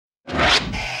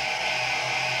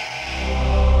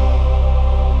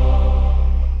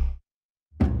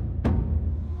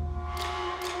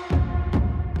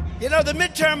know, the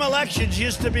midterm elections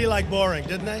used to be like boring,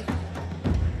 didn't they?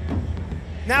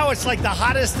 Now it's like the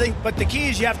hottest thing, but the key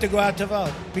is you have to go out to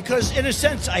vote. Because in a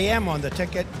sense, I am on the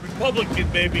ticket. Republican,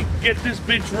 baby. Get this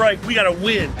bitch right. We gotta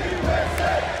win.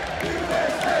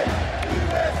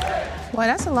 Boy,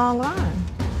 that's a long line.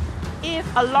 If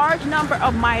a large number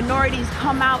of minorities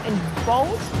come out and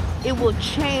vote, it will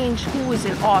change who is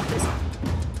in office.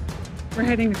 We're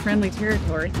heading to friendly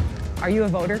territory. Are you a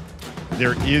voter?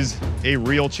 There is a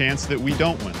real chance that we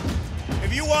don't win.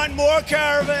 If you want more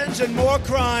caravans and more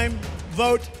crime,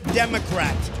 vote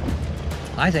Democrat.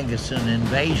 I think it's an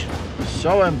invasion. It's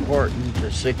so important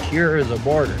to secure the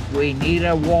border. We need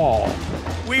a wall.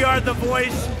 We are the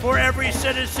voice for every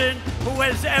citizen who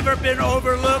has ever been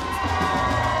overlooked.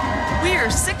 We are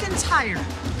sick and tired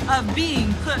of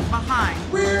being put behind.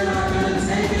 We're not gonna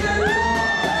take it anymore.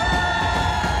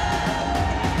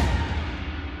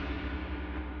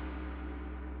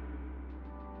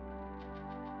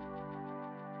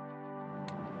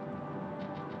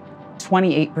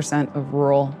 %28 of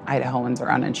rural Idahoans are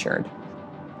uninsured.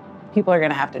 People are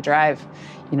going to have to drive,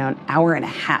 an hour and a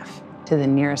half to the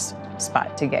nearest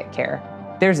spot to get care.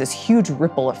 There's this huge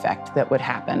ripple effect that would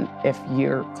happen if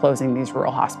you're closing these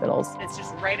rural hospitals. It's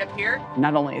just right up here.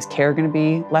 Not only is care going to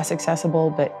be less accessible,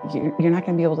 but you're not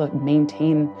going to be able to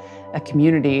maintain a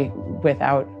community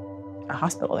without a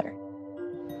hospital there.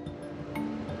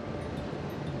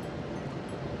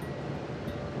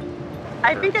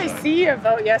 I think I see a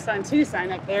vote yes on 2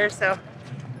 sign up there, so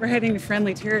we're heading to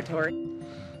friendly territory.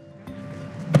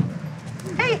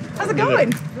 Hey, how's it going?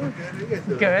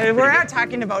 Good. We're out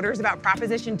talking to voters about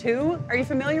Proposition 2. Are you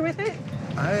familiar with it?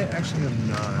 I actually am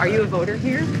not. Are you a voter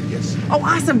here? Yes. Oh,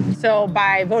 awesome. So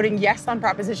by voting yes on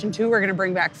Proposition 2, we're going to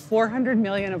bring back $400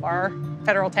 million of our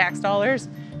federal tax dollars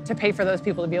to pay for those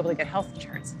people to be able to get health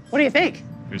insurance. What do you think?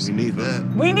 We need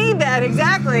that. We need that,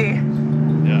 exactly.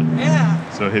 Yeah.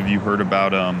 Yeah. So have you heard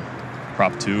about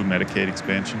Prop 2, Medicaid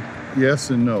expansion? Yes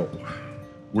and no.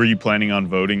 Were you planning on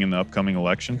voting in the upcoming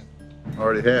election?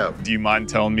 Already have. Do you mind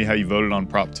telling me how you voted on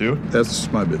Prop 2?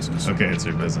 That's my business. Okay, it's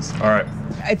your business. All right.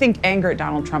 I think anger at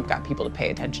Donald Trump got people to pay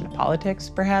attention to politics,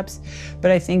 perhaps,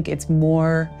 but I think it's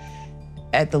more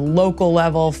at the local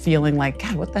level feeling like,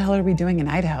 God, what the hell are we doing in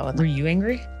Idaho? Were you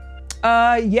angry?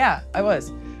 Yeah, I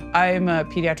was. I'm a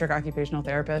pediatric occupational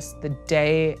therapist. The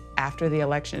day after the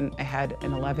election, I had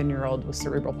an 11-year-old with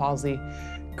cerebral palsy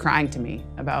crying to me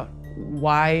about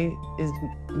why is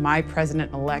my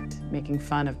president-elect making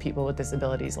fun of people with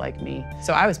disabilities like me?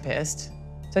 So I was pissed.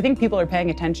 So I think people are paying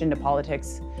attention to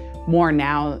politics more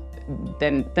now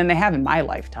than they have in my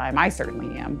lifetime. I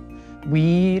certainly am.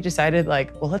 We decided well,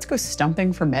 let's go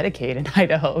stumping for Medicaid in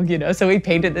Idaho, So we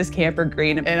painted this camper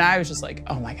green and I was just like,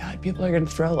 oh my God, people are gonna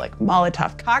throw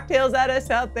Molotov cocktails at us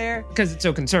out there. Because it's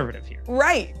so conservative here.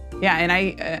 Right, yeah,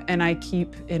 and I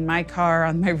keep in my car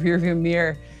on my rearview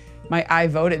mirror my I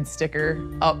voted sticker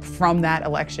up from that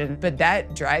election. But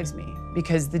that drives me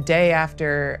because the day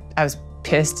after I was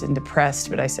pissed and depressed,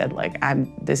 but I said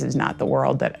this is not the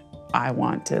world that I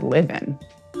want to live in.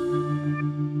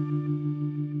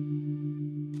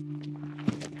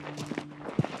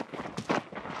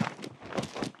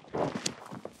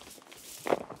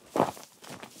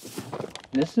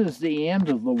 This is the end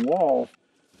of the wall.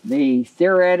 The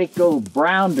theoretical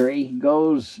boundary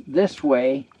goes this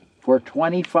way for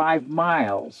 25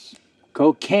 miles.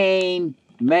 Cocaine,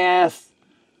 meth,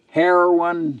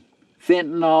 heroin,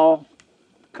 fentanyl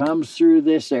comes through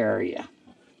this area.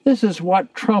 This is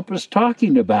what Trump is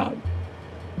talking about.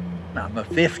 I'm a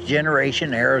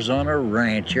 5th-generation Arizona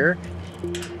rancher.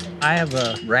 I have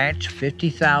a ranch,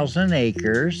 50,000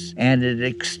 acres, and it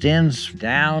extends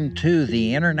down to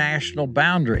the international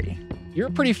boundary. You're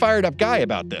a pretty fired up guy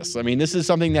about this. I mean, this is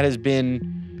something that has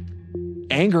been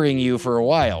angering you for a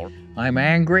while. I'm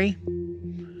angry.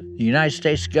 The United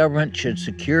States government should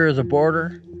secure the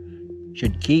border,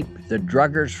 should keep the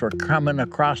druggers from coming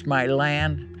across my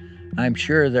land. I'm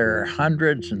sure there are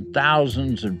hundreds and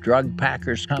thousands of drug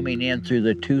packers coming in through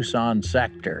the Tucson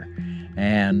sector.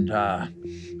 And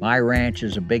my ranch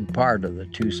is a big part of the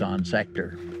Tucson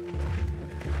sector.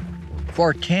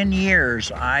 For 10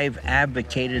 years, I've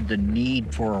advocated the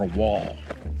need for a wall.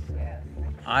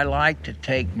 I like to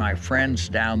take my friends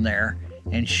down there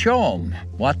and show them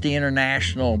what the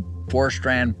international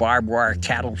 4-strand barbed wire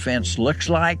cattle fence looks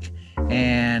like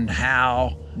and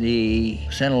how the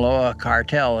Sinaloa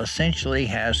cartel essentially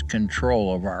has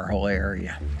control of our whole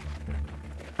area.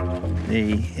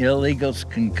 The illegals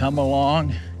can come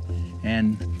along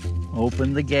and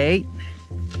open the gate.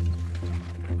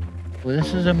 Well,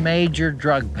 this is a major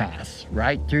drug path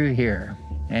right through here.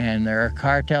 And there are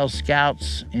cartel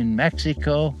scouts in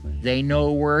Mexico They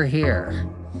know we're here.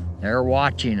 They're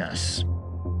watching us.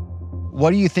 What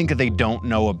do you think that they don't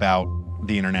know about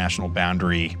the international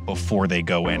boundary before they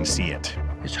go and see it?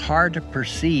 It's hard to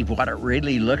perceive what it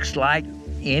really looks like.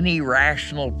 Any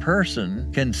rational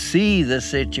person can see the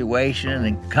situation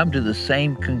and come to the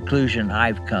same conclusion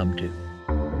I've come to.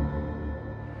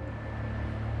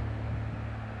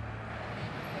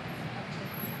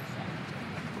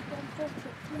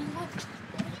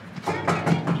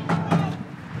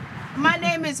 My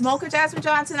name is Mocha Jasmine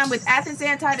Johnson. I'm with Athens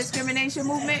Anti-Discrimination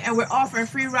Movement, and we're offering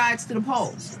free rides to the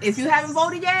polls. If you haven't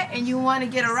voted yet and you want to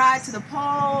get a ride to the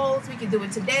polls, we can do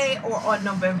it today or on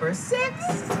November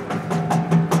 6th.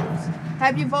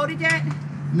 Have you voted yet?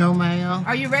 No, ma'am.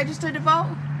 Are you registered to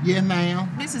vote? Yeah, ma'am.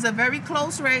 This is a very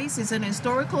close race. It's an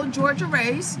historical Georgia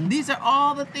race. These are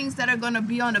all the things that are going to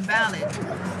be on the ballot.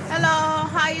 Hello,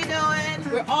 how you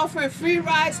doing? We're offering free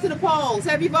rides to the polls.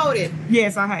 Have you voted?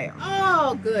 Yes, I have.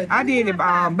 Oh, good. I did it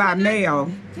by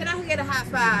mail. Can I get a high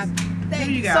five? Thank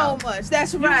you you go. so much.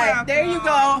 That's right. There you go.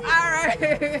 All right.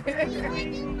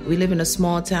 We live in a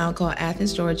small town called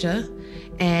Athens, Georgia.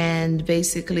 And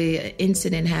basically, an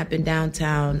incident happened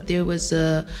downtown. There was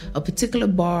a particular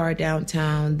bar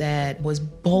downtown that was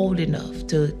bold enough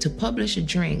to publish a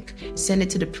drink, send it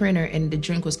to the printer, and the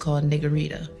drink was called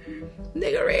Niggerita.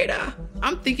 Niggerita.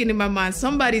 I'm thinking in my mind,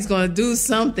 somebody's gonna do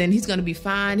something. He's gonna be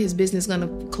fine. His business is gonna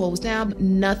close down. But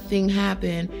nothing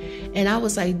happened. And I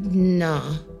was like,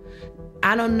 nah.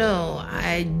 I don't know.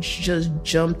 I just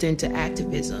jumped into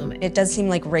activism. It does seem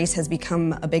like race has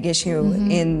become a big issue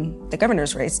in the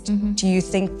governor's race. Do you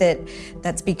think that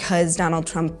that's because Donald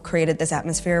Trump created this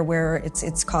atmosphere where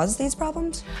it's caused these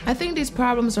problems? I think these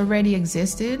problems already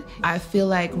existed. I feel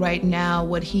like right now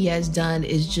what he has done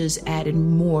is just added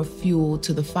more fuel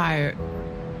to the fire.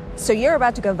 So you're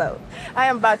about to go vote? I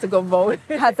am about to go vote.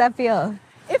 How's that feel?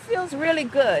 It feels really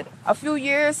good. A few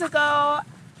years ago,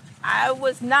 I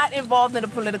was not involved in the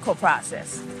political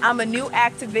process. I'm a new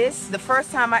activist. The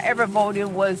first time I ever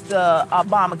voted was the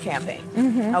Obama campaign,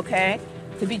 okay,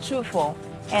 to be truthful.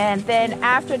 And then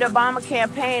after the Obama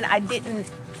campaign,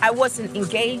 I wasn't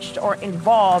engaged or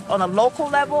involved on a local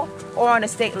level or on a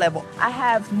state level. I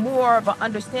have more of an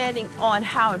understanding on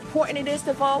how important it is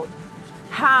to vote,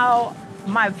 how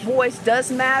my voice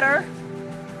does matter,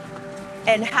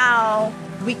 and how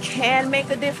we can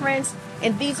make a difference.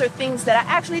 And these are things that I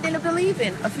actually didn't believe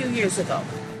in a few years ago.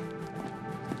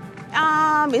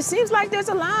 It seems like there's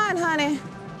a line, honey.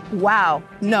 Wow.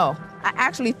 No, I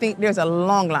actually think there's a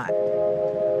long line.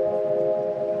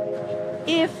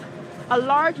 If a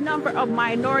large number of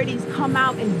minorities come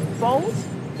out and vote,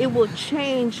 it will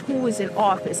change who is in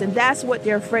office, and that's what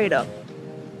they're afraid of.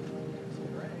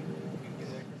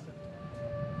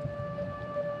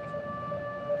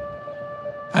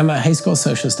 I'm a high school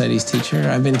social studies teacher.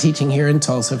 I've been teaching here in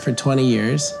Tulsa for 20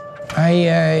 years.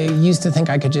 I used to think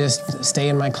I could just stay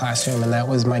in my classroom and that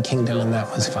was my kingdom and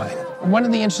that was fine. One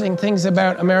of the interesting things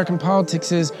about American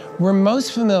politics is we're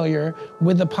most familiar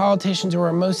with the politicians who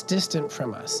are most distant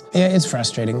from us. It's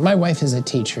frustrating. My wife is a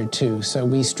teacher too, so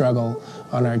we struggle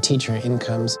on our teacher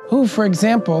incomes. Who, for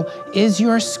example, is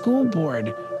your school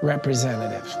board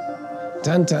representative?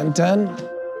 Dun, dun, dun.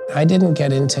 I didn't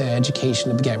get into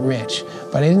education to get rich,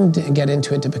 but I didn't get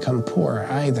into it to become poor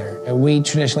either. We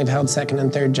traditionally have held second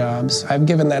and third jobs. I've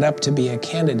given that up to be a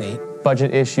candidate.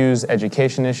 Budget issues,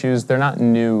 education issues, they're not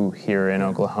new here in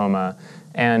Oklahoma,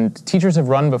 and teachers have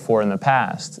run before in the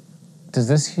past. Does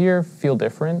this year feel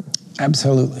different?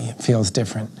 Absolutely, it feels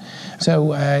different.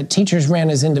 So teachers ran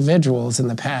as individuals in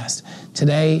the past.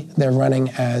 Today, they're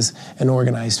running as an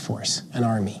organized force, an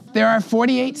army. There are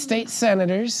 48 state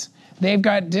senators. They've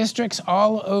got districts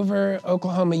all over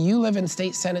Oklahoma. You live in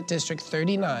State Senate District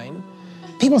 39.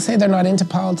 People say they're not into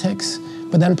politics,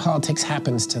 but then politics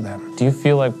happens to them. Do you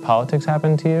feel like politics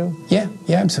happened to you? Yeah,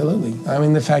 absolutely. I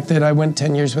mean, the fact that I went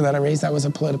 10 years without a raise, that was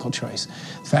a political choice.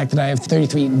 The fact that I have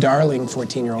 33 darling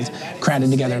 14-year-olds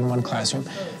crowded together in one classroom,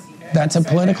 that's a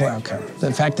political outcome.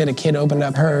 The fact that a kid opened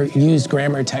up her used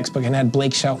grammar textbook and had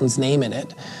Blake Shelton's name in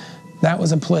it, that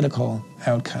was a political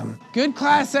outcome. Good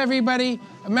class, everybody.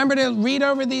 Remember to read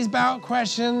over these ballot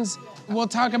questions. We'll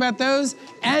talk about those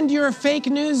and your fake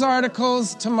news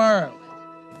articles tomorrow.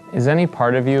 Is any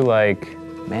part of you like,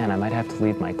 man, I might have to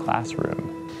leave my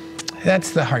classroom?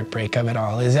 That's the heartbreak of it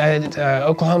all, is that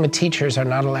Oklahoma teachers are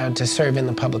not allowed to serve in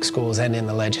the public schools and in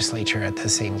the legislature at the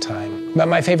same time. But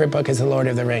my favorite book is The Lord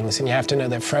of the Rings, and you have to know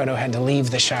that Frodo had to leave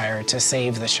the Shire to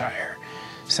save the Shire.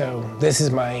 So this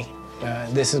is my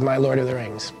Lord of the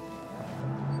Rings.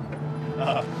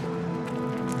 Hi.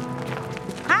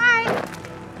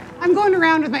 I'm going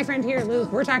around with my friend here,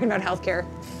 Luke. We're talking about healthcare.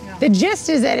 Yeah. The gist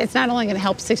is that it's not only going to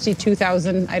help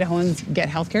 62,000 Idahoans get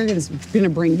health care, it's going to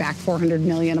bring back $400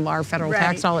 million of our federal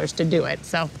tax dollars to do it.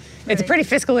 So it's a pretty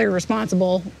fiscally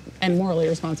responsible and morally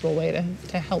responsible way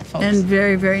to help folks. And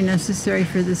very, very necessary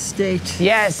for the state.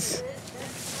 Yes.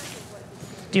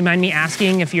 Do you mind me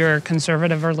asking if you're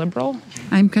conservative or liberal?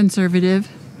 I'm conservative.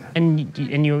 And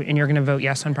you're going to vote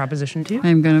yes on Proposition 2?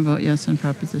 I'm going to vote yes on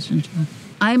Proposition 2.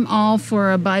 I'm all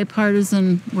for a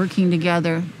bipartisan working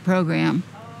together program.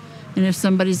 And if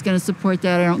somebody's going to support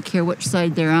that, I don't care which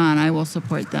side they're on, I will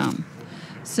support them.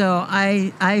 So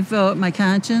I vote my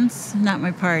conscience, not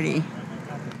my party.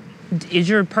 Is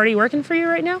your party working for you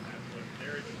right now?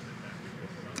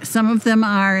 Some of them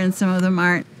are and some of them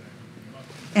aren't.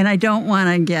 And I don't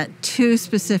want to get too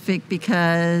specific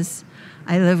because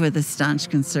I live with a staunch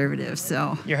conservative,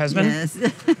 so. Your husband? Yes.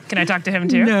 Can I talk to him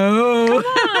too? No.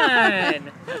 Come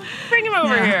on. Bring him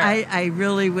over here. I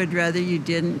really would rather you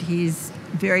didn't. He's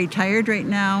very tired right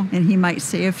now, and he might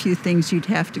say a few things you'd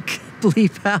have to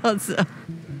bleep out. So.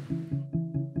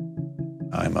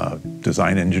 I'm a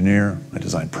design engineer. I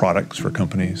design products for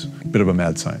companies. A bit of a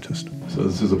mad scientist. So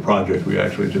this is a project we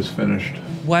actually just finished.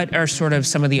 What are sort of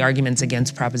some of the arguments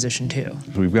against Proposition 2?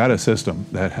 We've got a system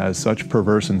that has such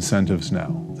perverse incentives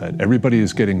now that everybody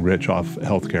is getting rich off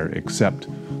healthcare except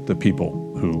the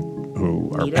people who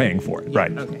are paying for it.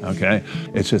 Right. Okay.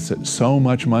 It's just that so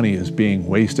much money is being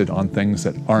wasted on things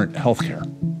that aren't healthcare.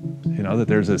 You know, that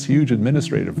there's this huge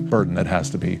administrative burden that has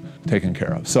to be taken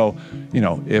care of. So, you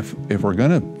know, if we're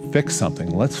gonna fix something,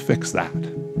 let's fix that.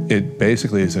 It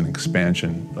basically is an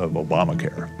expansion of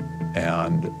Obamacare,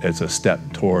 and it's a step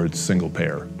towards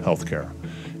single-payer healthcare.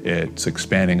 It's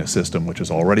expanding a system which is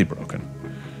already broken.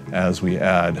 As we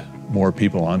add more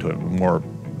people onto it, more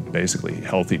basically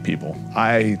healthy people,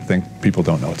 I think people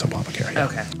don't know it's Obamacare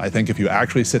yet. Okay. I think if you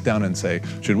actually sit down and say,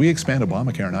 should we expand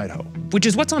Obamacare in Idaho? Which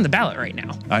is what's on the ballot right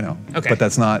now. I know, Okay. but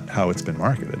that's not how it's been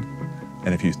marketed.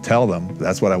 And if you tell them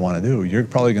that's what I want to do, you're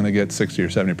probably going to get 60 or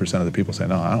 70% of the people say,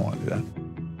 no, I don't want to do that.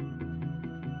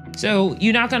 So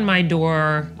you knock on my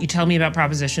door, you tell me about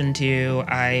Proposition 2,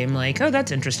 I'm like, oh,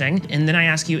 that's interesting. And then I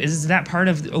ask you, is that part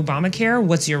of Obamacare?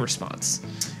 What's your response?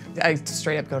 I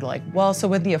straight up go to like, well, so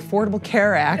when the Affordable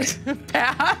Care Act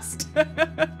passed,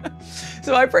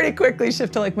 so I pretty quickly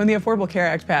shift to like when the Affordable Care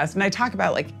Act passed, and I talk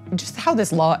about like just how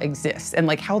this law exists and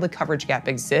like how the coverage gap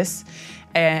exists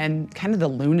and kind of the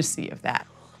lunacy of that.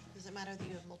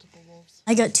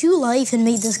 I got 2 life and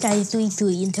made this guy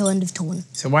 3-3 until end of turn.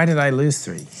 So why did I lose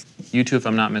 3? You two, if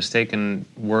I'm not mistaken,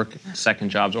 work second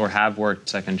jobs or have worked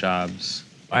second jobs.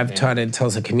 I've taught at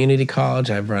Tulsa Community College.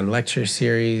 I've run lecture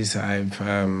series. I've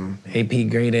AP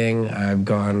grading. I've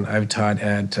taught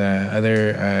at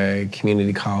other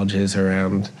community colleges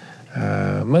around,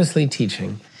 mostly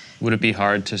teaching. Would it be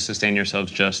hard to sustain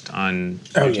yourselves just on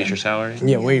your teacher salary?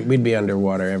 Yeah, we'd be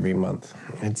underwater every month.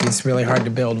 It's really hard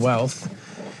to build wealth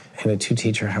in a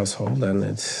 2-teacher household, and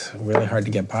it's really hard to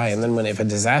get by. And then if a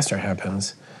disaster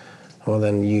happens, well,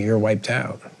 then you're wiped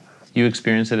out. You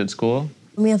experience it at school?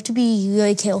 We have to be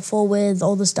really careful with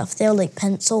all the stuff there, like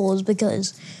pencils,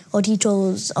 because our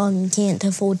teachers can't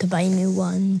afford to buy new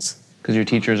ones. Because your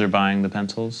teachers are buying the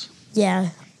pencils? Yeah,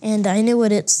 and I know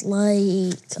what it's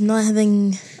like not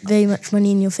having very much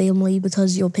money in your family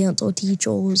because your parents are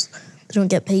teachers. They don't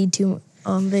get paid too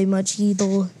very much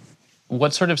either.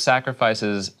 What sort of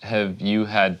sacrifices have you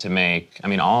had to make, I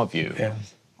mean, all of you,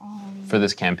 for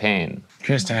this campaign?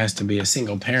 Krista has to be a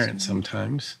single parent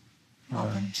sometimes.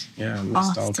 Yeah,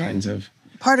 missed all kinds of.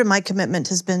 Part of my commitment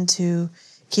has been to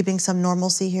keeping some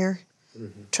normalcy here,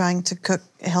 trying to cook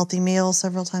a healthy meal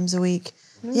several times a week.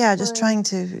 Yeah, just trying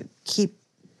to keep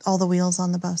all the wheels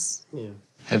on the bus. Yeah.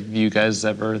 Have you guys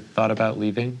ever thought about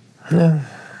leaving?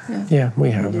 Yeah,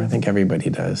 we have. I think everybody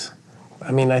does.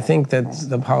 I mean, I think that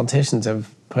the politicians have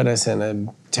put us in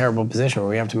a terrible position where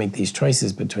we have to make these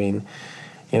choices between,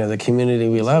 you know, the community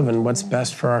we love and what's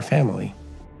best for our family.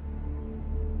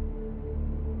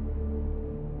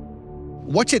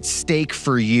 What's at stake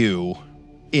for you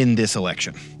in this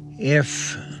election?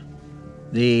 If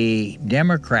the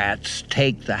Democrats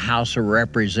take the House of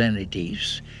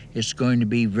Representatives, it's going to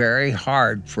be very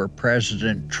hard for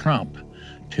President Trump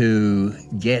to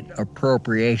get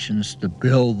appropriations to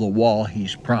build the wall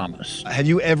he's promised. Have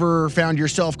you ever found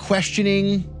yourself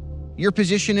questioning your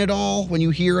position at all when you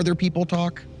hear other people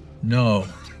talk? No.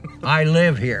 I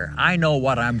live here. I know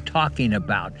what I'm talking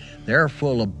about. They're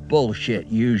full of bullshit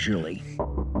usually.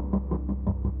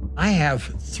 I have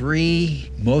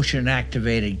 3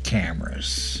 motion-activated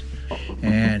cameras,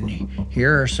 and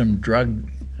here are some drug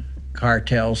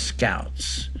cartel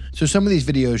scouts. So some of these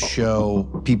videos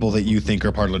show people that you think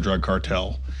are part of the drug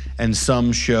cartel, and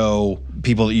some show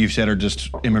people that you've said are just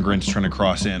immigrants trying to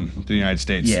cross in to the United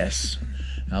States. Yes.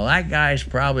 Now that guy's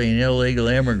probably an illegal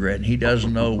immigrant. He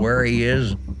doesn't know where he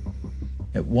is.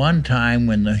 At one time,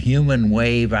 when the human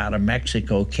wave out of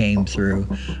Mexico came through,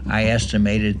 I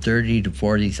estimated 30 to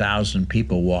 40,000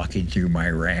 people walking through my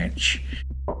ranch.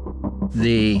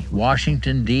 The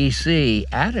Washington, D.C.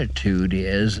 attitude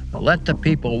is, let the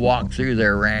people walk through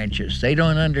their ranches. They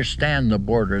don't understand the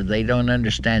border. They don't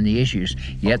understand the issues,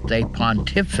 yet they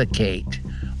pontificate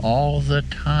all the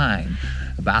time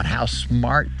about how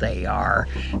smart they are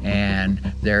and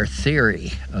their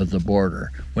theory of the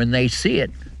border. When they see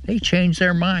it, they change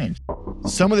their minds.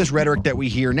 Some of this rhetoric that we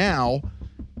hear now,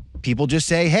 people just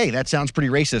say, hey, that sounds pretty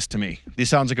racist to me. This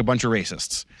sounds like a bunch of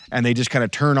racists. And they just kind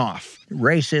of turn off.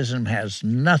 Racism has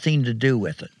nothing to do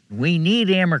with it. We need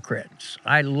immigrants.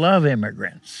 I love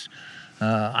immigrants.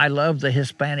 I love the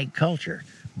Hispanic culture,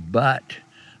 but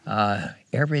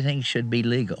everything should be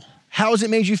legal. How has it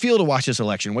made you feel to watch this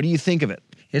election? What do you think of it?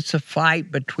 It's a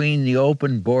fight between the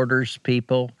open borders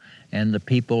people and the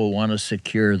people who want to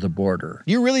secure the border.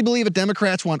 You really believe that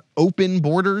Democrats want open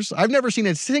borders? I've never seen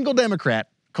a single Democrat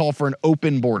call for an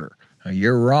open border.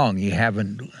 You're wrong. You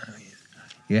haven't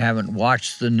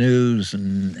watched the news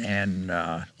and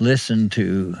listened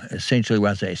to essentially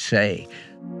what they say.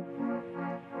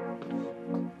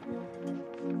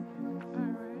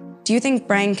 Do you think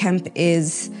Brian Kemp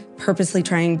is purposely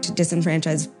trying to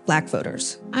disenfranchise black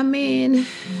voters? I mean,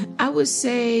 I would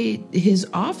say his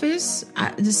office,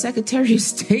 the Secretary of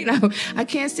State, I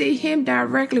can't say him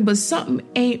directly, but something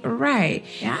ain't right.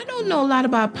 I don't know a lot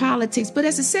about politics, but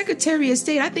as a Secretary of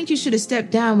State, I think you should have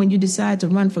stepped down when you decide to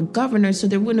run for governor so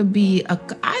there wouldn't be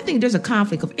I think there's a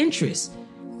conflict of interest.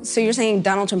 So you're saying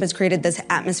Donald Trump has created this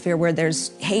atmosphere where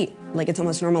there's hate, like it's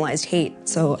almost normalized hate.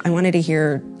 So I wanted to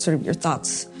hear sort of your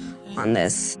thoughts on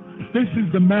this. This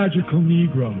is the magical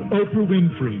Negro, Oprah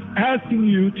Winfrey, asking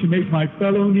you to make my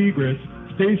fellow Negress,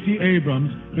 Stacey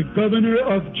Abrams, the governor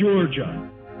of Georgia.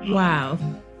 Wow.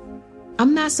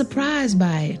 I'm not surprised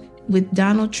by it. With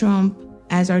Donald Trump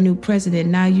as our new president,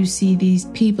 now you see these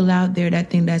people out there that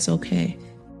think that's okay.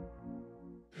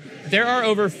 There are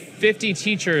over 50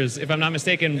 teachers, if I'm not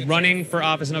mistaken, running for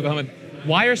office in Oklahoma.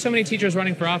 Why are so many teachers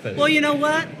running for office? Well, you know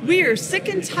what? We are sick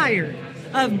and tired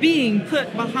of being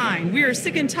put behind. We are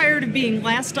sick and tired of being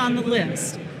last on the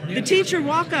list. The teacher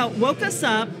walkout woke us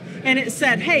up and it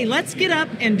said, hey, let's get up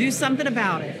and do something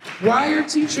about it. Why are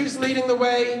teachers leading the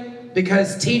way?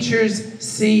 Because teachers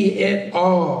see it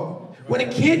all. When a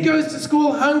kid goes to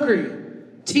school hungry,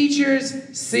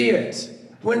 teachers see it.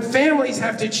 When families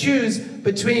have to choose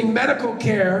between medical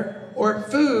care or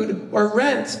food or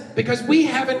rent because we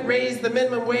haven't raised the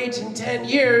minimum wage in 10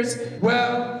 years,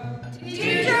 well,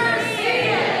 teachers see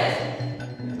it!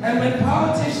 And when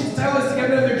politicians tell us to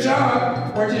get another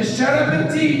job or just shut up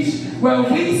and teach, well,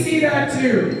 we see that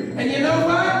too. And you know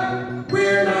what?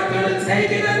 We're not going to take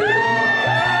it anymore!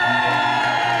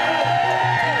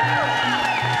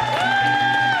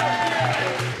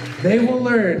 They will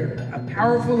learn a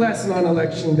powerful lesson on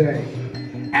Election Day.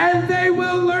 And they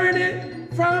will learn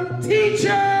it from teachers!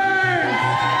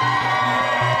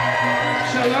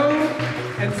 Shalom,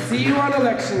 and see you on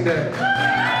Election Day.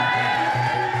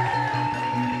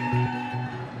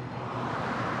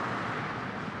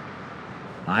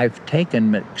 I've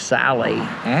taken McSally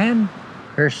and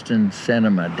Kirsten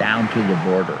Sinema down to the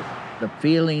border. The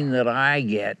feeling that I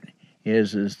get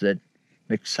is that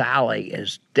McSally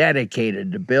is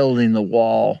dedicated to building the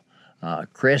wall.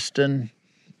 Kristen,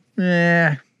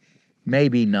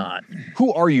 maybe not.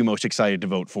 Who are you most excited to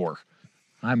vote for?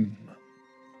 I'm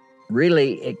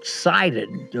really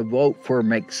excited to vote for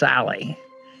McSally.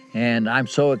 And I'm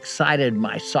so excited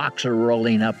my socks are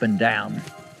rolling up and down.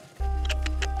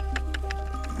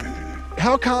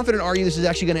 How confident are you this is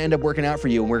actually going to end up working out for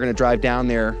you and we're going to drive down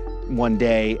there one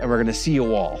day and we're going to see a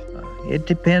wall? It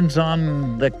depends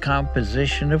on the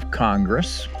composition of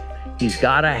Congress. He's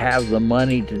got to have the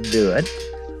money to do it.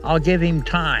 I'll give him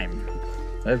time.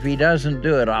 If he doesn't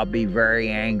do it, I'll be very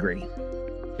angry.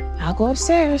 I'll go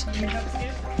upstairs.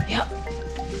 Yep.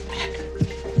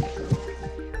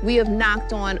 We have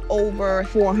knocked on over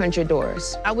 400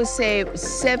 doors. I would say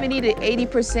 70 to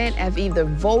 80% have either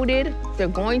voted, they're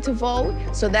going to vote,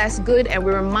 so that's good, and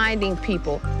we're reminding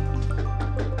people.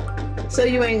 So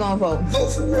you ain't gonna vote?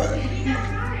 Vote for what?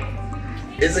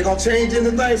 Is it gonna change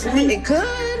anything for me? It could.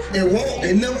 It won't.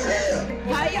 It never have.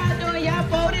 How y'all doing? Y'all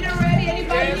voted already?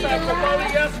 Anybody? Yes, I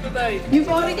voted yesterday. You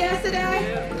voted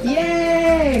yesterday? Yeah.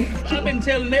 Yay! I've been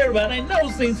telling everybody, I ain't never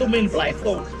seen so many black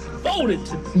folks voted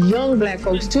to. Young black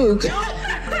folks too.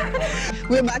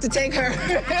 We're about to take her.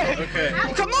 Okay.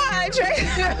 Come on, Trey.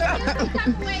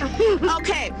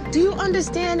 Okay. Do you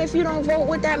understand if you don't vote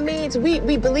what that means? We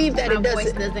believe that it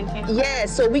doesn't. doesn't count. Yeah,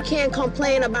 so we can't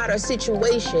complain about our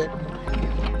situation.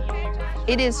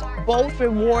 It is both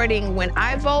rewarding when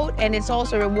I vote, and it's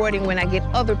also rewarding when I get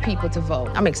other people to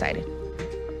vote. I'm excited.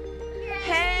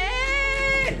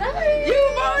 Hey! You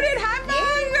voted. High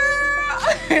five,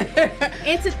 girl!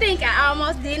 And to think I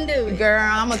almost didn't do it. Girl,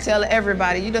 I'm gonna tell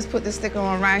everybody. You just put the sticker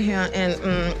on right here,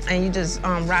 and you just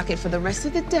rock it for the rest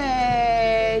of the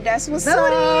day. That's what's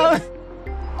up.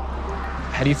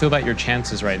 How do you feel about your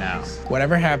chances right now?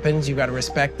 Whatever happens, you gotta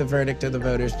respect the verdict of the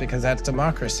voters because that's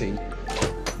democracy.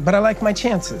 But I like my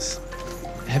chances.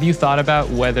 Have you thought about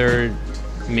whether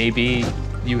maybe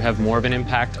you have more of an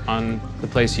impact on the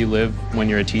place you live when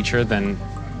you're a teacher than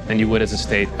you would as a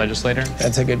state legislator?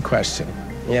 That's a good question.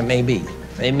 Yeah, maybe.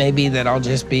 It may be that I'll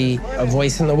just be a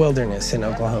voice in the wilderness in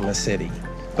Oklahoma City.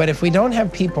 But if we don't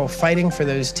have people fighting for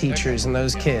those teachers and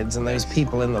those kids and those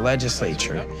people in the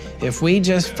legislature, if we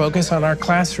just focus on our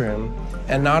classroom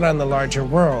and not on the larger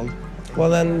world,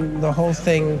 well, then the whole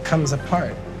thing comes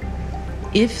apart.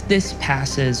 If this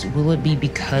passes, will it be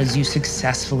because you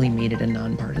successfully made it a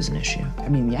nonpartisan issue? I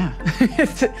mean, yeah.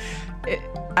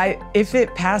 If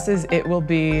it passes, it will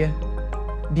be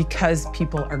because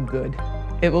people are good.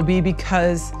 It will be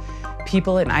because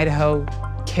people in Idaho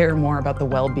care more about the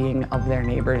well-being of their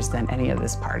neighbors than any of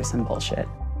this partisan bullshit.